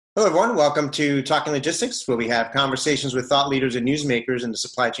Hello, everyone. Welcome to Talking Logistics, where we have conversations with thought leaders and newsmakers in the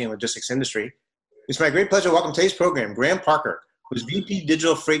supply chain logistics industry. It's my great pleasure to welcome today's program, Graham Parker, who's VP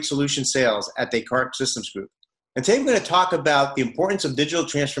Digital Freight Solution Sales at Descartes Systems Group. And today we're going to talk about the importance of digital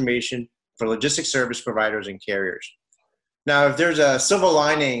transformation for logistics service providers and carriers. Now, if there's a silver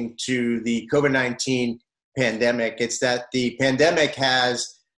lining to the COVID-19 pandemic, it's that the pandemic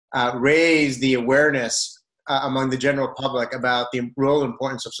has raised the awareness among the general public about the role and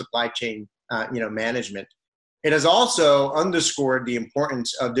importance of supply chain management. It has also underscored the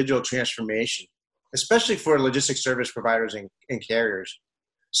importance of digital transformation, especially for logistics service providers and carriers.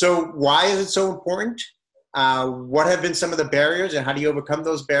 So why is it so important? What have been some of the barriers, and how do you overcome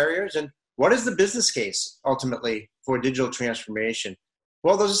those barriers? And what is the business case ultimately for digital transformation?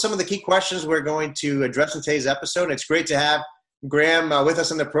 Well, those are some of the key questions we're going to address in today's episode. And it's great to have Graham with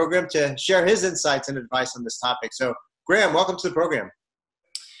us on the program to share his insights and advice on this topic. So, Graham, welcome to the program.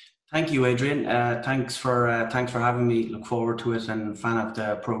 Thank you, Adrian. Thanks for having me. Look forward to it and fan of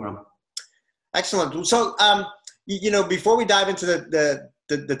the program. Excellent. So, before we dive into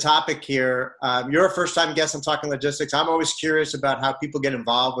the topic here, you're a first-time guest on Talking Logistics. I'm always curious about how people get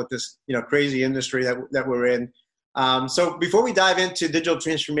involved with this, crazy industry that we're in. So, before we dive into digital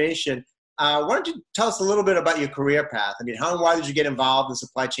transformation, why don't you tell us a little bit about your career path? I mean, how and why did you get involved in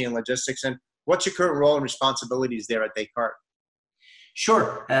supply chain logistics, and what's your current role and responsibilities there at Descartes?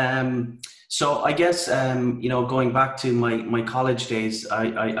 Sure. So I guess, going back to my college days,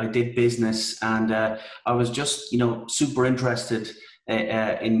 I did business, and I was just, super interested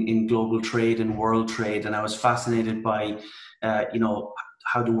in global trade and world trade. And I was fascinated by,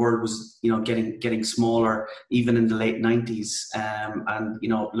 how the world was, getting smaller, even in the late 90s, and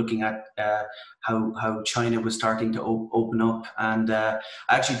looking at how China was starting to open up. And I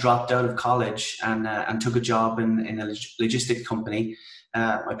actually dropped out of college and took a job in a logistics company.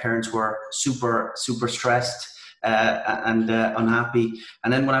 My parents were super stressed and unhappy.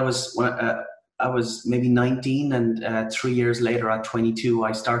 And then when I was maybe 19, and 3 years later, at 22,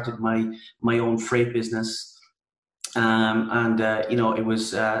 I started my own freight business. It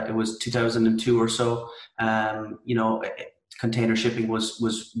was 2002 or so. Container shipping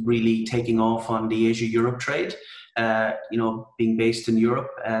was really taking off on the Asia-Europe trade. Being based in Europe,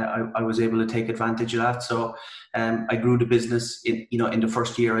 I was able to take advantage of that. So I grew the business. In the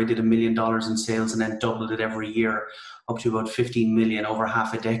first year, I did $1 million in sales, and then doubled it every year up to about 15 million over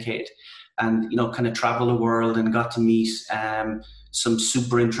half a decade. And kind of travel the world and got to meet some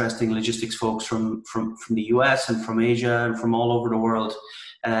super interesting logistics folks from the US and from Asia and from all over the world.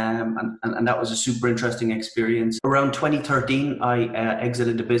 And that was a super interesting experience. Around 2013, I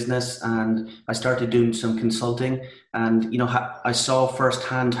exited the business and I started doing some consulting. And, I saw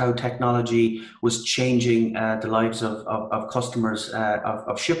firsthand how technology was changing the lives of customers,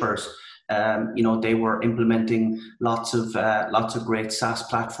 of shippers. They were implementing lots of great SaaS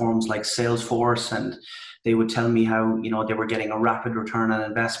platforms like Salesforce, and they would tell me how, they were getting a rapid return on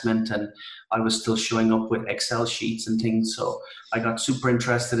investment, and I was still showing up with Excel sheets and things. So I got super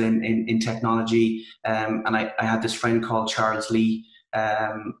interested in technology. And I had this friend called Charles Lee,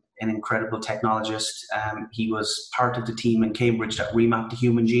 an incredible technologist. He was part of the team in Cambridge that remapped the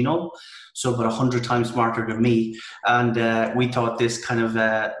human genome, so about 100 times smarter than me. And we thought this kind of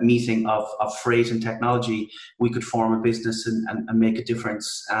meeting of freight and technology, we could form a business and make a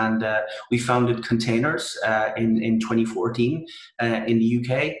difference. And we founded Containers in 2014 in the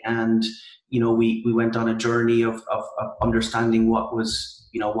UK. And we went on a journey of understanding what was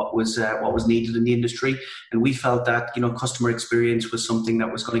needed in the industry, and we felt that customer experience was something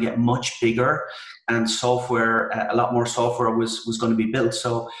that was going to get much bigger, and software, a lot more software was going to be built.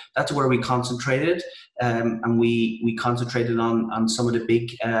 So that's where we concentrated, and we concentrated on some of the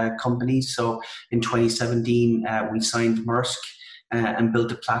big companies. So in 2017, we signed Maersk and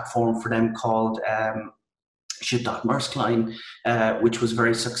built a platform for them called Ship.Maersk Line, which was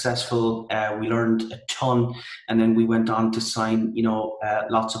very successful. We learned a ton, and then we went on to sign,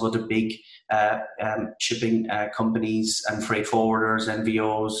 lots of other big shipping companies and freight forwarders,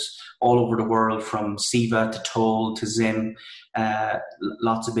 NVOs, all over the world, from CEVA to Toll to Zim,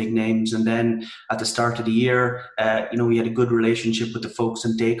 lots of big names. And then at the start of the year, we had a good relationship with the folks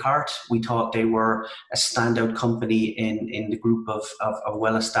in Descartes. We thought they were a standout company in the group of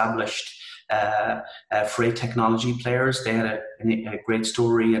well-established freight technology players. They had a great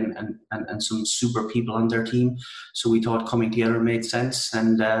story and some super people on their team. So we thought coming together made sense,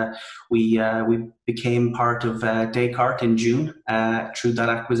 and we became part of Descartes in June through that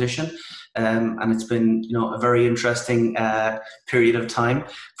acquisition. And it's been, a very interesting period of time.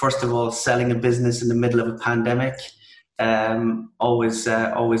 First of all, selling a business in the middle of a pandemic, Always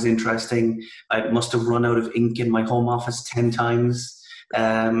interesting. I must have run out of ink in my home office 10 times.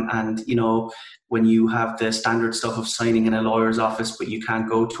 And, when you have the standard stuff of signing in a lawyer's office, but you can't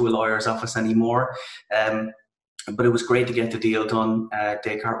go to a lawyer's office anymore. But it was great to get the deal done.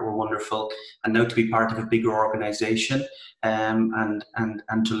 Descartes were wonderful, and now to be part of a bigger organisation and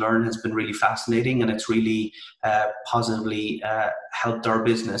to learn has been really fascinating, and it's really positively helped our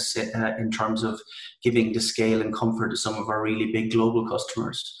business in terms of giving the scale and comfort to some of our really big global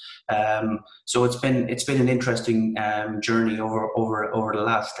customers. So it's been an interesting journey over the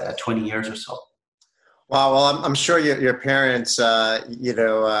last 20 years or so. Wow. Well, I'm sure your parents,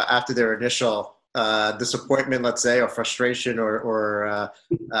 after their initial disappointment, let's say, or frustration, or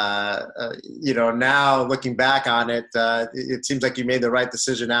now looking back on it, it seems like you made the right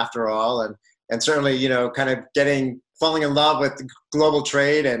decision after all, and certainly, kind of falling in love with global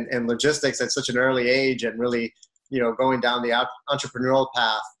trade and logistics at such an early age, and really, going down the entrepreneurial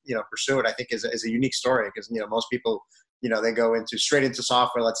path, pursue it, I think is a unique story, because, most people, they go straight into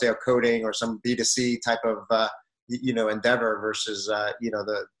software, let's say, or coding or some B2C type of, endeavor versus,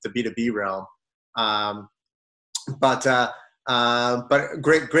 the B2B realm. But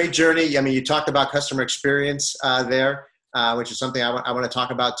great journey. I mean, you talked about customer experience there, which is something I want to talk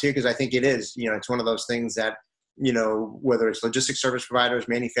about too, because I think it is, it's one of those things that, whether it's logistics service providers,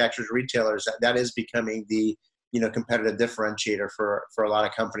 manufacturers, retailers, that is becoming the, competitive differentiator for a lot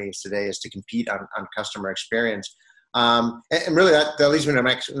of companies today, is to compete on customer experience. And really that leads me to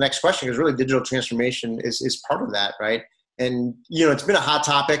my next question, because really digital transformation is part of that, right? And, it's been a hot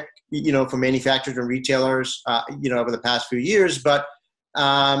topic, for manufacturers and retailers, over the past few years, but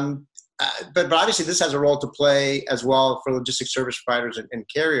obviously this has a role to play as well for logistics service providers and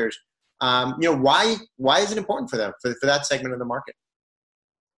carriers. Why is it important for them, for that segment of the market?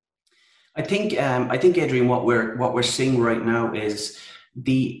 I think, Adrian, what we're seeing right now is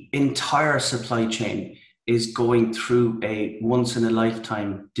the entire supply chain is going through a once in a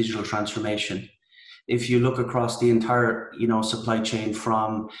lifetime digital transformation. If you look across the entire, supply chain,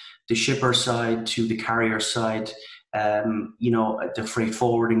 from the shipper side to the carrier side, the freight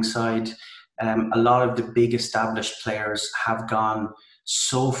forwarding side, a lot of the big established players have gone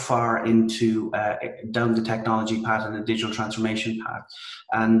so far into down the technology path and the digital transformation path.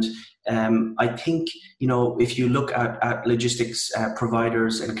 And I think, if you look at logistics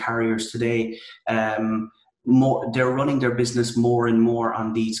providers and carriers today, they're running their business more and more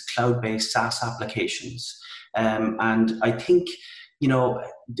on these cloud-based SaaS applications. And I think,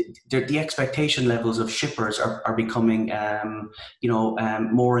 the expectation levels of shippers are becoming,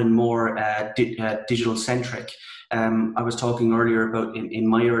 more and more digital centric. I was talking earlier about in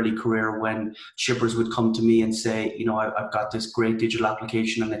my early career, when shippers would come to me and say, I've got this great digital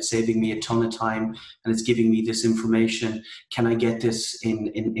application and it's saving me a ton of time and it's giving me this information. Can I get this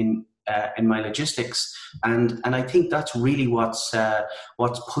in my logistics? And I think that's really what's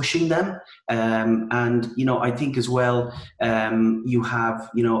pushing them. And I think as well, you have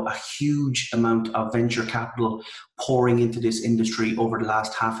a huge amount of venture capital pouring into this industry over the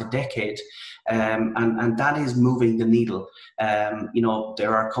last half a decade. And that is moving the needle.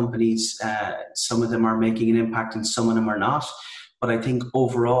 There are companies, some of them are making an impact and some of them are not. But I think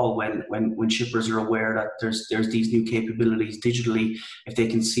overall, when shippers are aware that there's these new capabilities digitally, if they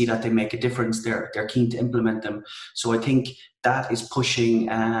can see that they make a difference, they're keen to implement them. So I think that is pushing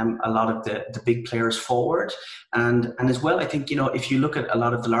a lot of the big players forward. And as well, I think, if you look at a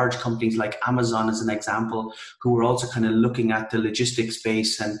lot of the large companies like Amazon as an example, who are also kind of looking at the logistics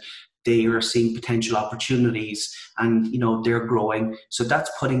space, and they are seeing potential opportunities, and they're growing. So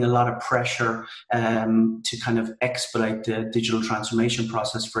that's putting a lot of pressure to kind of expedite the digital transformation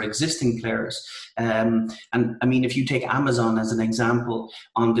process for existing players. And I mean, if you take Amazon as an example,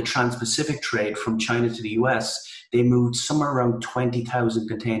 on the Trans-Pacific trade from China to the US, they moved somewhere around 20,000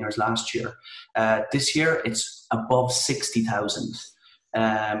 containers last year. This year, it's above 60,000.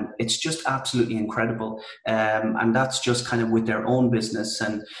 It's just absolutely incredible. And that's just kind of with their own business.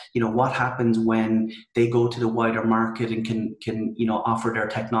 And, what happens when they go to the wider market and can offer their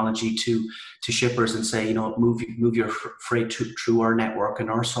technology to shippers and say, move your freight through our network and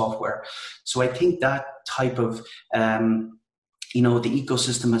our software. So I think that type of, the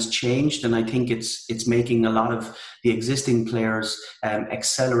ecosystem has changed, and I think it's making a lot of the existing players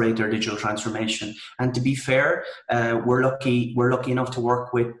accelerate their digital transformation. And to be fair, we're lucky enough to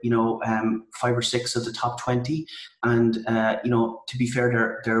work with 5 or 6 of the top 20, and to be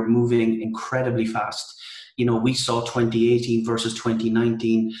fair, they're moving incredibly fast. We saw 2018 versus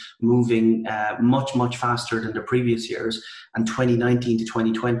 2019 moving much faster than the previous years, and 2019 to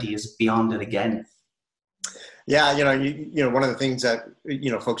 2020 is beyond it again. Yeah, one of the things that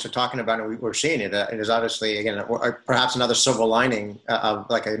folks are talking about, and we're seeing it, it is obviously again perhaps another silver lining of,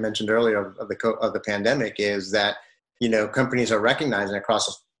 like I mentioned earlier, of the pandemic, is that companies are recognizing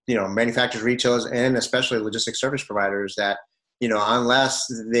across manufacturers, retailers, and especially logistics service providers that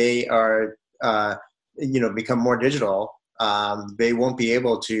unless they are become more digital, they won't be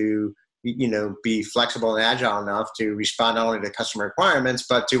able to be flexible and agile enough to respond not only to customer requirements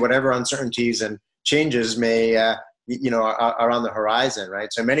but to whatever uncertainties and changes may are on the horizon, right?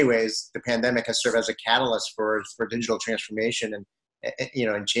 So in many ways, the pandemic has served as a catalyst for digital transformation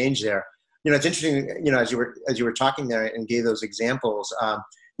and change there. It's interesting, as you were talking there and gave those examples.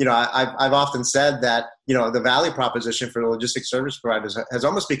 I've often said that the value proposition for the logistics service providers has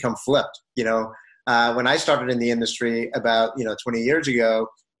almost become flipped. When I started in the industry about 20 years ago,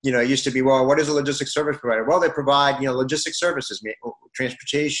 it used to be, well, what is a logistics service provider? Well, they provide, logistics services,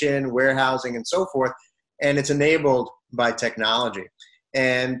 transportation, warehousing, and so forth. And it's enabled by technology.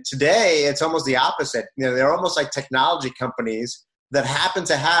 And today it's almost the opposite. They're almost like technology companies that happen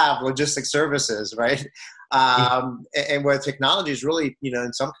to have logistics services, right? And where technology is really,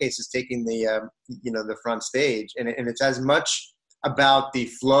 in some cases taking the front stage. And it's as much about the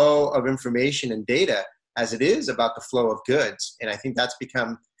flow of information and data as it is about the flow of goods. And I think that's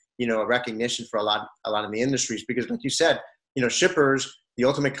become a recognition for a lot of the industries, because like you said, shippers, the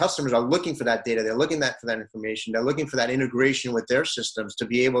ultimate customers, are looking for that data. They're looking for that information. They're looking for that integration with their systems to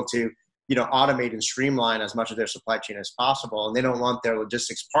be able to automate and streamline as much of their supply chain as possible. And they don't want their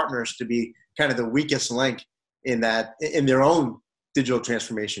logistics partners to be kind of the weakest link in their own digital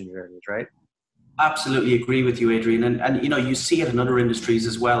transformation journeys, right? Absolutely agree with you, Adrian. And you see it in other industries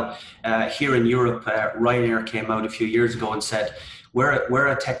as well. Here in Europe, Ryanair came out a few years ago and said, we're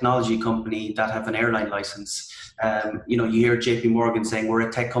a technology company that have an airline license. You hear JP Morgan saying we're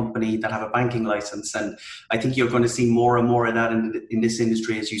a tech company that have a banking license. And I think you're going to see more and more of that in this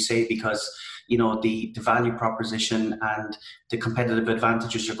industry, as you say, because the value proposition and the competitive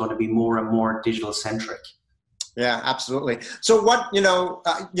advantages are going to be more and more digital centric. Yeah, absolutely. So what,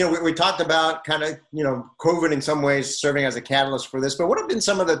 we talked about kind of, COVID in some ways serving as a catalyst for this, but what have been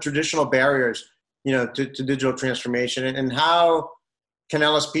some of the traditional barriers, to digital transformation, and how can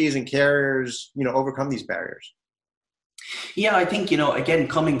LSPs and carriers, overcome these barriers? Yeah, I think, again,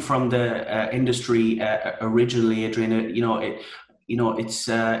 coming from the industry originally, Adrian,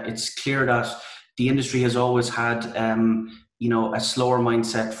 it's clear that the industry has always had a slower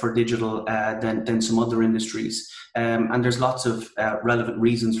mindset for digital than some other industries. And there's lots of relevant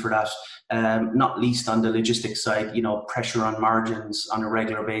reasons for that, not least on the logistics side, pressure on margins on a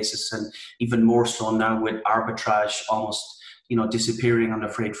regular basis, and even more so now with arbitrage almost, disappearing on the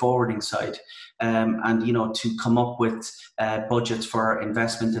freight forwarding side. And to come up with budgets for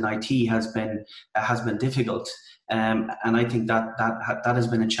investment in IT has been difficult. And I think that has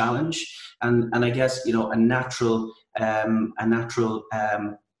been a challenge. And I guess, a natural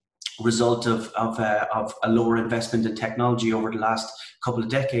result of a lower investment in technology over the last couple of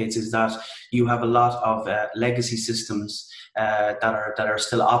decades is that you have a lot of legacy systems that are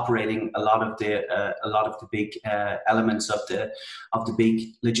still operating a lot of the big elements of the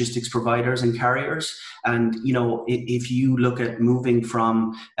big logistics providers and carriers. And if you look at moving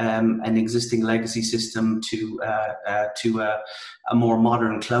from an existing legacy system to a more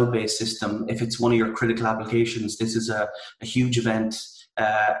modern cloud-based system, if it's one of your critical applications, this is a huge event.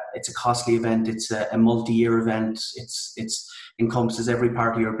 It's a costly event. It's a multi-year event. It's encompasses every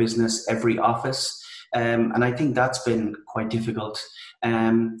part of your business, every office. And I think that's been quite difficult.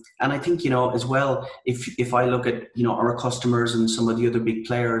 And I think, as well, if I look at, our customers and some of the other big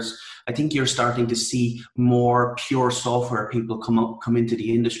players, I think you're starting to see more pure software people come into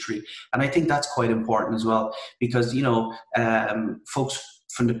the industry. And I think that's quite important as well, because, folks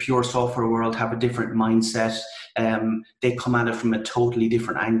from the pure software world have a different mindset. They come at it from a totally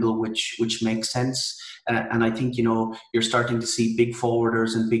different angle, which makes sense. And I think, you're starting to see big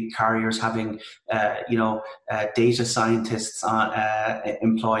forwarders and big carriers having, data scientists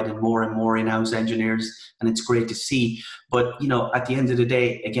employed and more in-house engineers. And it's great to see. But, at the end of the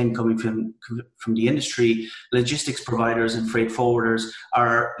day, again, coming from the industry, logistics providers and freight forwarders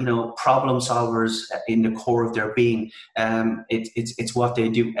are, problem solvers in the core of their being. It's what they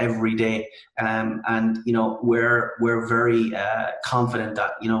do every day. And, we're very confident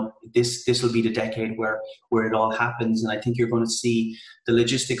that, this will be the decade where it all happens. And I think you're going to see the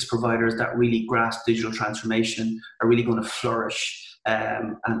logistics providers that really grasp digital transformation are really going to flourish.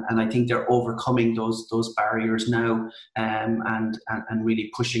 And I think they're overcoming those barriers now, and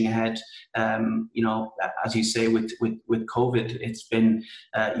really pushing ahead. As you say, with COVID, it's been,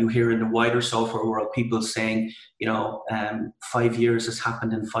 you hear in the wider software world people saying, 5 years has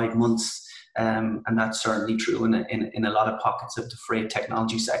happened in 5 months. And that's certainly true in a lot of pockets of the freight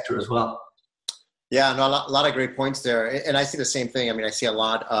technology sector as well. Yeah, no, a lot of great points there. And I see the same thing. I mean, I see a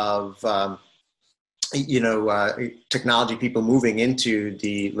lot of, technology people moving into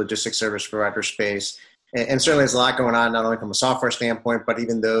the logistics service provider space. And certainly there's a lot going on, not only from a software standpoint, but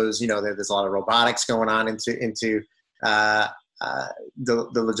even those, there's a lot of robotics going on into the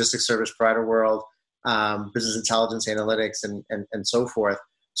logistics service provider world, business intelligence, analytics, and so forth.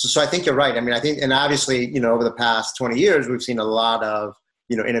 So I think you're right. I mean, I think, and obviously, over the past 20 years, we've seen a lot of,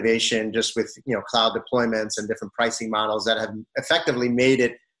 innovation just with, cloud deployments and different pricing models that have effectively made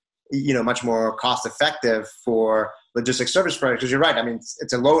it, much more cost effective for logistics service providers. Because you're right. I mean,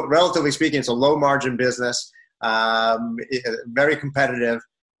 it's relatively speaking, it's a low margin business, very competitive.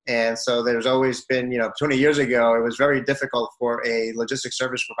 And so there's always been, 20 years ago, it was very difficult for a logistics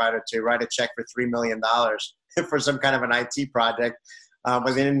service provider to write a check for $3 million for some kind of an IT project.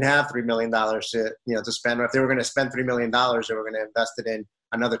 But they didn't have $3 million to spend. Or if they were going to spend $3 million, they were going to invest it in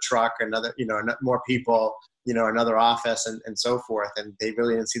another truck, another, more people, another office, and so forth. And they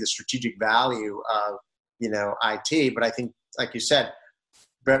really didn't see the strategic value of, IT. But I think, like you said,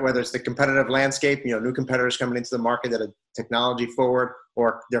 Brett, whether it's the competitive landscape, new competitors coming into the market that are technology forward,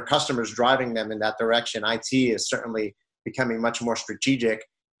 or their customers driving them in that direction, IT is certainly becoming much more strategic,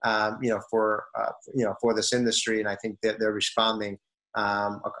 for this industry. And I think that they're responding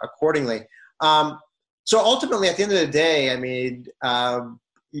accordingly. So ultimately, at the end of the day, I mean,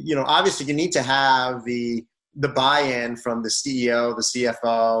 obviously you need to have the buy-in from the CEO, the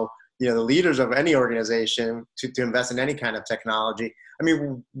CFO, the leaders of any organization to invest in any kind of technology. I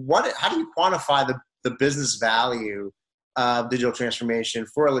mean, how do you quantify the business value of digital transformation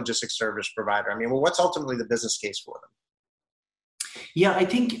for a logistics service provider? I mean, what's ultimately the business case for them? Yeah, I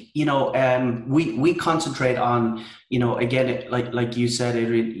think, we concentrate on, again, like you said,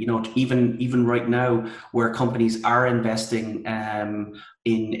 Adrian, even right now where companies are investing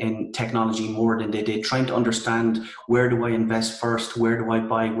in technology more than they did, trying to understand, where do I invest first? Where do I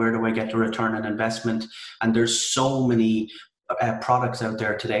buy? Where do I get the return on investment? And there's so many products out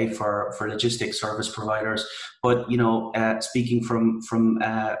there today for logistics service providers. But speaking from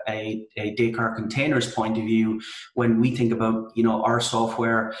a Descartes Containers point of view, when we think about our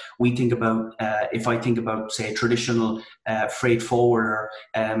software, we think about if I think about, say, a traditional freight forwarder,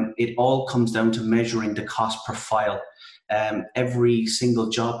 it all comes down to measuring the cost per file. Every single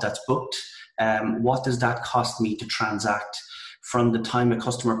job that's booked, what does that cost me to transact? From the time a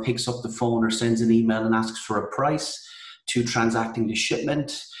customer picks up the phone or sends an email and asks for a price, to transacting the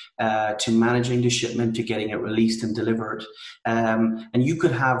shipment, to managing the shipment, to getting it released and delivered. And you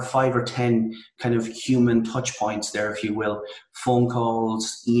could have 5 or 10 kind of human touch points there, if you will, phone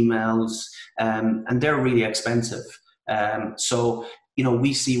calls, emails, and they're really expensive. So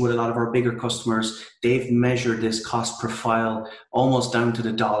we see with a lot of our bigger customers, they've measured this cost per file almost down to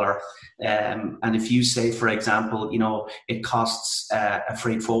the dollar. And if you say, for example, it costs a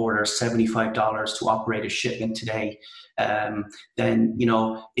freight forwarder $75 to operate a shipment today, then,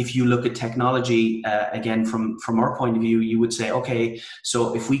 if you look at technology, again, from our point of view, you would say, okay,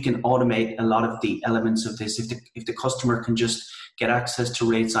 so if we can automate a lot of the elements of this, if the customer can just get access to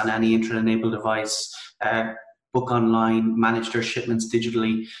rates on any internet-enabled device, book online, manage their shipments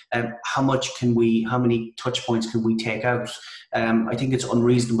digitally, how many touch points can we take out? I think it's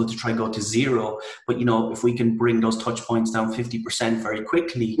unreasonable to try and go to zero, but if we can bring those touch points down 50% very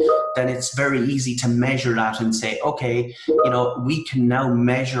quickly, then it's very easy to measure that and say, okay, we can now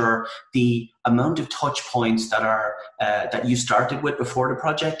measure the amount of touch points that are that you started with before the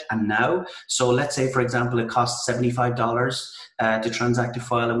project and now. So let's say, for example, it costs $75 to transact a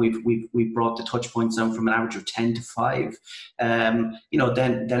file, and we've brought the touch points down from an average of 10 to 5. Then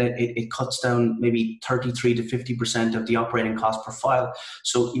it cuts down maybe 33 to 50% of the operating cost per file.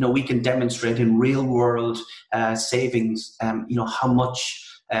 So we can demonstrate in real world savings, how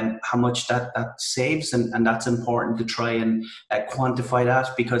much that saves, and that's important to try and quantify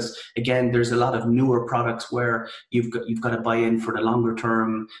that, because again, there's a lot of newer products where you've got to buy in for the longer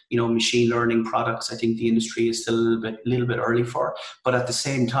term, machine learning products. I think the industry is still a little bit early for, but at the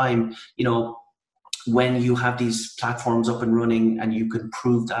same time, when you have these platforms up and running and you can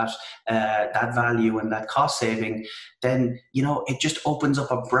prove that that value and that cost saving, then it just opens up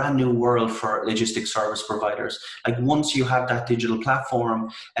a brand new world for logistics service providers. Like once you have that digital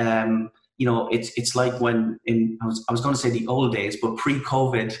platform, it's like when I was going to say the old days, but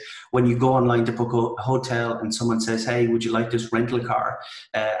pre-COVID, when you go online to book a hotel and someone says, hey, would you like this rental car?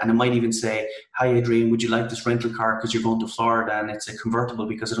 And it might even say, hi, Adrian, would you like this rental car because you're going to Florida, and it's a convertible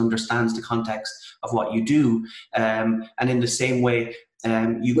because it understands the context of what you do. And in the same way,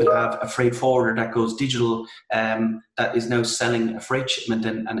 you could have a freight forwarder that goes digital that is now selling a freight shipment,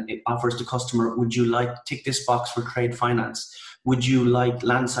 and it offers the customer, would you like, tick this box for trade finance? Would you like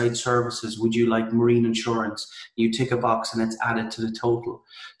landside services? Would you like marine insurance? You tick a box and it's added to the total.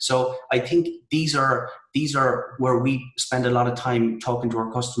 So I think these are where we spend a lot of time talking to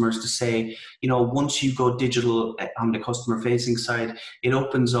our customers to say, once you go digital on the customer facing side, it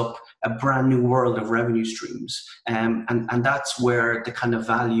opens up a brand new world of revenue streams. And that's where the kind of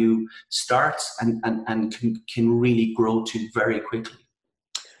value starts and can really grow to very quickly.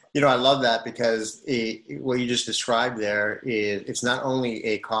 I love that, because what you just described there is, it's not only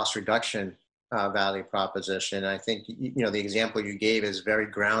a cost reduction value proposition. I think, the example you gave is very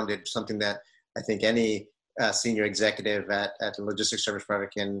grounded, something that I think any senior executive at a logistics service provider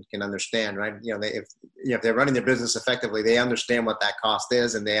can understand, right? If they're running their business effectively, they understand what that cost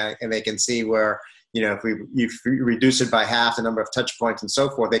is, and they can see where, if you reduce it by half the number of touch points and so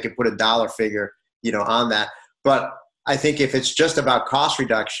forth, they can put a dollar figure, on that. But I think if it's just about cost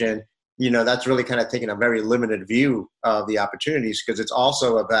reduction, that's really kind of taking a very limited view of the opportunities, because it's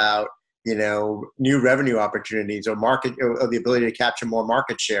also about, new revenue opportunities or the ability to capture more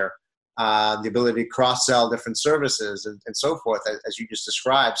market share, the ability to cross-sell different services and so forth, as you just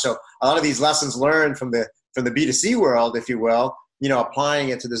described. So a lot of these lessons learned from the B2C world, if you will, applying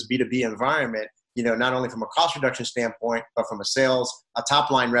it to this B2B environment, not only from a cost reduction standpoint, but from a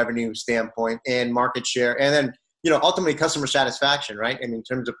top-line revenue standpoint and market share, and then ultimately customer satisfaction, right? And in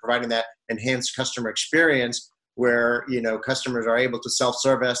terms of providing that enhanced customer experience where, customers are able to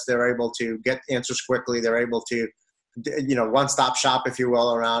self-service, they're able to get answers quickly, they're able to, one-stop shop, if you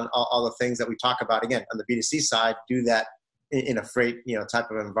will, around all the things that we talk about. Again, on the B2C side, do that in a freight,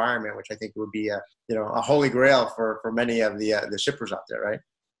 type of environment, which I think would be a holy grail for many of the shippers out there, right?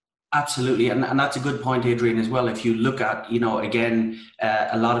 Absolutely, and that's a good point, Adrian, as well. If you look at, again,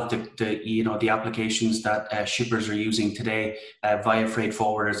 a lot of the applications that shippers are using today via freight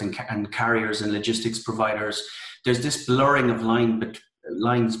forwarders and carriers and logistics providers, there's this blurring of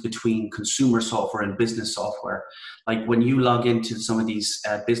lines between consumer software and business software. Like when you log into some of these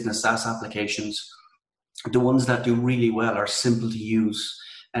business SaaS applications, the ones that do really well are simple to use.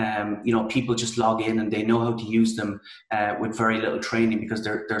 People just log in and they know how to use them with very little training, because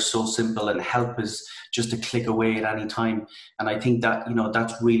they're so simple, and help is just a click away at any time. And I think that,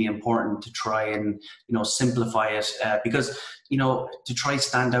 that's really important to try and, simplify it, because, to try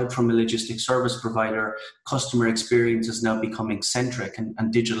stand out from a logistics service provider, customer experience is now becoming centric,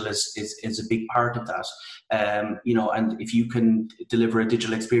 and digital is a big part of that. And if you can deliver a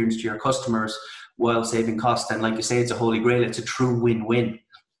digital experience to your customers while saving costs, then, like you say, it's a holy grail. It's a true win-win.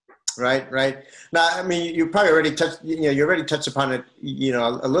 Right. Now, I mean, you probably already touched upon it,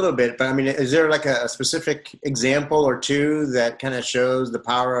 a little bit, but I mean, is there like a specific example or two that kind of shows the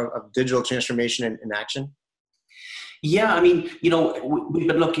power of digital transformation in action? Yeah, I mean, we've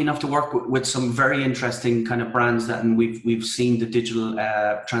been lucky enough to work with some very interesting kind of brands and we've seen the digital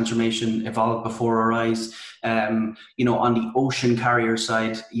transformation evolve before our eyes. On the ocean carrier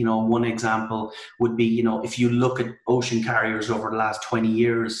side, one example would be, if you look at ocean carriers over the last 20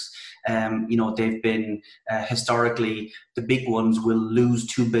 years, they've been historically, the big ones will lose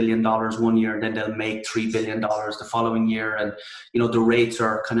 $2 billion one year, and then they'll make $3 billion the following year. And, the rates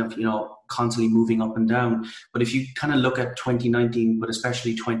are kind of, constantly moving up and down. But if you kind of look at 2019, but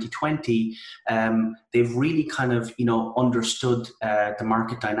especially 2020, they've really kind of, understood the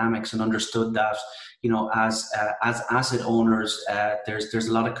market dynamics and understood that, as asset owners, there's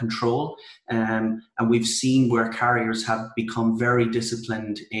a lot of control. And we've seen where carriers have become very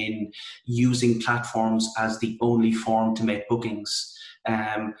disciplined in using platforms as the only form to make bookings.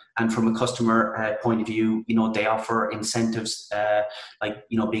 And from a customer point of view, they offer incentives like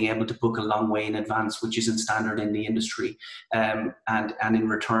being able to book a long way in advance, which isn't standard in the industry. And in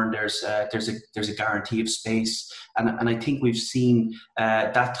return, there's a guarantee of space. And I think we've seen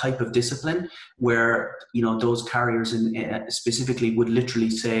that type of discipline where those carriers specifically would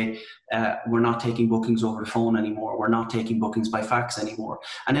literally say, we're not taking bookings over the phone anymore. We're not taking bookings by fax anymore.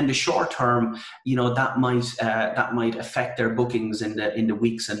 And in the short term, that might affect their bookings in the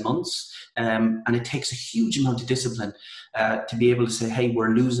weeks and months. And it takes a huge amount of discipline to be able to say, hey, we're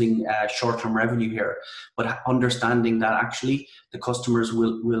losing short-term revenue here, but understanding that actually the customers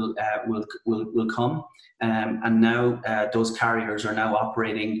will come. And now those carriers are now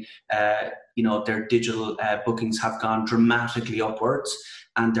operating, their digital bookings have gone dramatically upwards,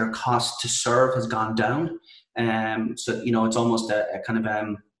 and their cost to serve has gone down. So, it's almost a kind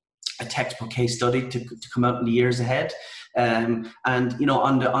of a textbook case study to come out in the years ahead. And,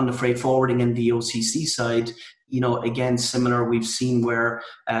 on the freight forwarding and the OCC side, again, similar, we've seen where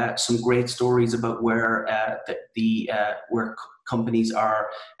some great stories about where where companies are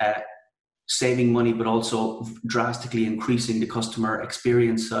saving money, but also drastically increasing the customer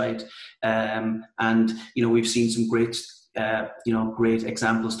experience side. And, we've seen some great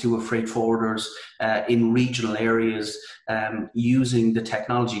examples too of freight forwarders in regional areas using the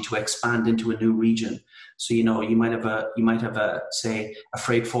technology to expand into a new region. So, you might have a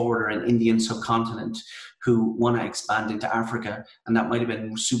freight forwarder in Indian subcontinent who want to expand into Africa, and that might have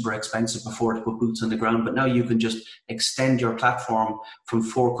been super expensive before to put boots on the ground. But now you can just extend your platform from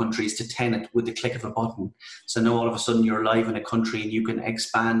 4 countries to 10 with the click of a button. So now all of a sudden you're live in a country and you can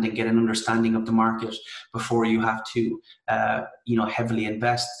expand and get an understanding of the market before you have to, heavily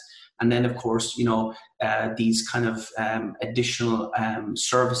invest. And then, of course, these kind of additional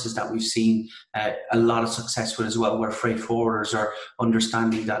services that we've seen a lot of success with as well, where freight forwarders are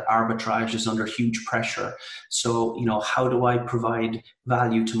understanding that arbitrage is under huge pressure. So, how do I provide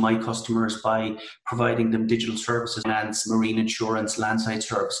value to my customers by providing them digital services, marine insurance, landside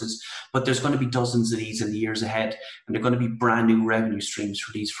services? But there's going to be dozens of these in the years ahead, and they're going to be brand new revenue streams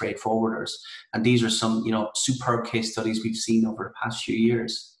for these freight forwarders. And these are some, superb case studies we've seen over the past few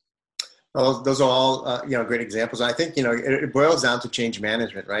years. Well, those are all, great examples. I think, it boils down to change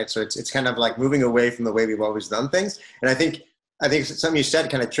management, right? So it's kind of like moving away from the way we've always done things. And I think something you said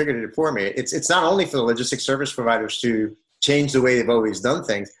kind of triggered it for me. It's not only for the logistics service providers to change the way they've always done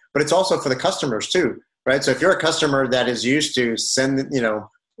things, but it's also for the customers too, right? So if you're a customer that is used to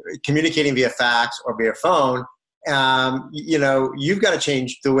communicating via fax or via phone, you've got to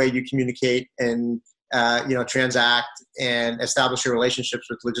change the way you communicate and transact and establish your relationships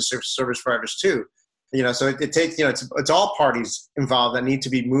with logistics service providers too. So it takes, it's all parties involved that need to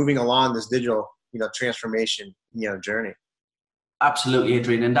be moving along this digital, transformation, journey. Absolutely,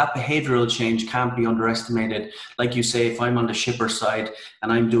 Adrian. And that behavioral change can't be underestimated. Like you say, if I'm on the shipper side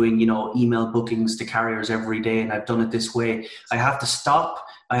and I'm doing, email bookings to carriers every day and I've done it this way, I have to stop.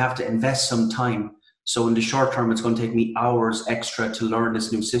 I have to invest some time. So in the short term, it's going to take me hours extra to learn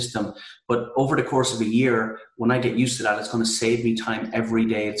this new system. But over the course of a year, when I get used to that, it's going to save me time every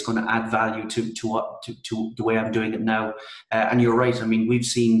day. It's going to add value to the way I'm doing it now. And you're right. I mean, we've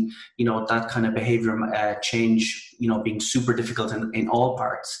seen, that kind of behavior change, being super difficult in all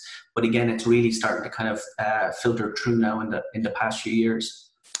parts. But again, it's really starting to kind of filter through now in the past few years.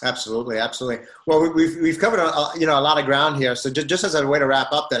 Absolutely. Well, we've covered a lot of ground here. So just as a way to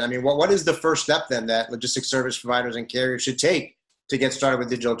wrap up, then, I mean, what is the first step then that logistics service providers and carriers should take to get started with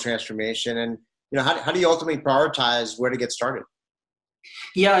digital transformation? And how do you ultimately prioritize where to get started?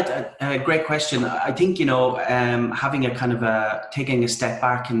 Yeah, great question. I think having a kind of taking a step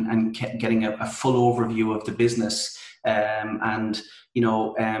back and getting a full overview of the business and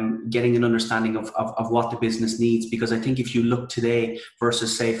getting an understanding of what the business needs. Because I think if you look today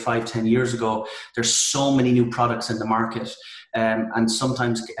versus say 5-10 years ago, there's so many new products in the market. And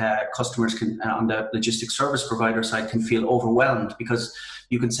sometimes customers can, on the logistics service provider side, can feel overwhelmed because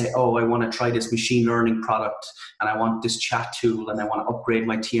you can say, oh, I want to try this machine learning product and I want this chat tool and I want to upgrade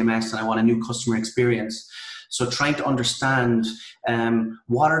my TMS and I want a new customer experience. So trying to understand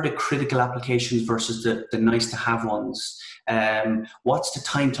what are the critical applications versus the nice to have ones. What's the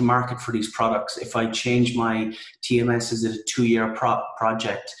time to market for these products? If I change my TMS, is it a 2-year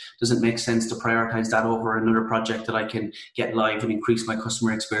project? Does it make sense to prioritize that over another project that I can get live and increase my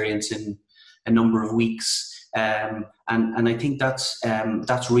customer experience in a number of weeks? And I think that's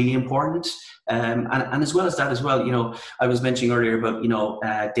really important. And as well as that as well, I was mentioning earlier about,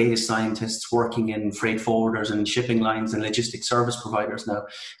 data scientists working in freight forwarders and shipping lines and logistics service providers now.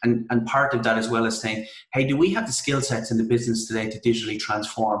 And part of that as well is saying, hey, do we have the skill sets in the business today to digitally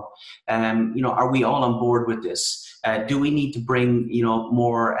transform? Are we all on board with this? Do we need to bring,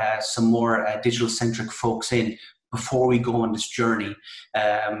 some more digital centric folks in before we go on this journey?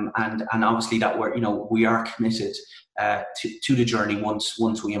 And obviously that we are committed to the journey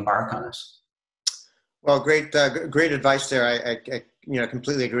once we embark on it. Well, great advice there. I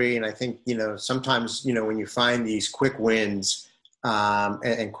completely agree. And I think, sometimes, when you find these quick wins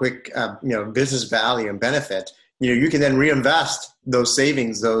and quick, business value and benefit, you can then reinvest those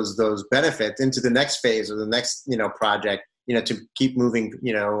savings, those benefits into the next phase or the next, project, to keep moving,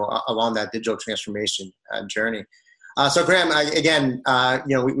 along that digital transformation journey. So Graham, again,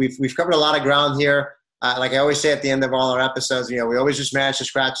 we've covered a lot of ground here. like I always say at the end of all our episodes, we always just manage to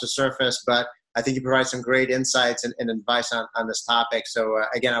scratch the surface, but I think you provide some great insights and advice on this topic. So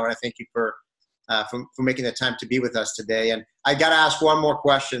again, I want to thank you for making the time to be with us today. And I got to ask one more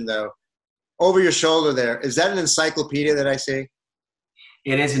question though. Over your shoulder there, is that an encyclopedia that I see?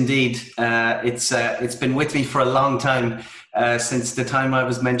 It is indeed. It's been with me for a long time, since the time I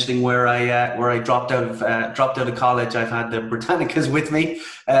was mentioning where I dropped out of college. I've had the Britannicas with me.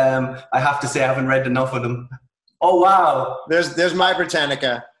 I have to say I haven't read enough of them. Oh wow! There's my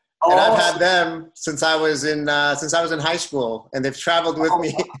Britannica, and I've had them since I was in high school, and they've traveled with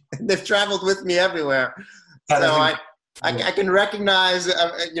me. They've traveled with me everywhere. So I can recognize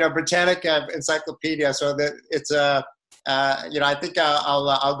Britannica encyclopedia. So that it's I think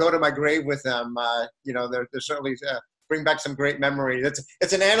I'll go to my grave with them. They're certainly bring back some great memories.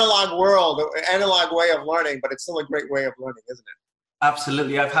 It's an analog world, analog way of learning, but it's still a great way of learning, isn't it?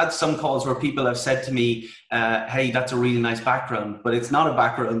 Absolutely. I've had some calls where people have said to me, hey, that's a really nice background, but it's not a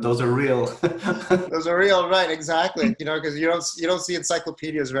background. Those are real. Those are real, right? Exactly. Because you don't see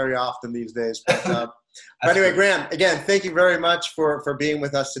encyclopedias very often these days. But anyway, Graham, again, thank you very much for being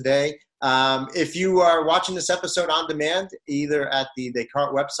with us today. If you are watching this episode on demand, either at the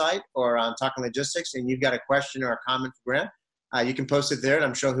Descartes website or on Talking Logistics, and you've got a question or a comment for Graham, you can post it there, and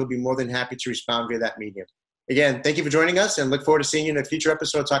I'm sure he'll be more than happy to respond via that medium. Again, thank you for joining us, and look forward to seeing you in a future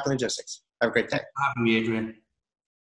episode of Talking Logistics. Have a great day. Thanks for having me, Adrian.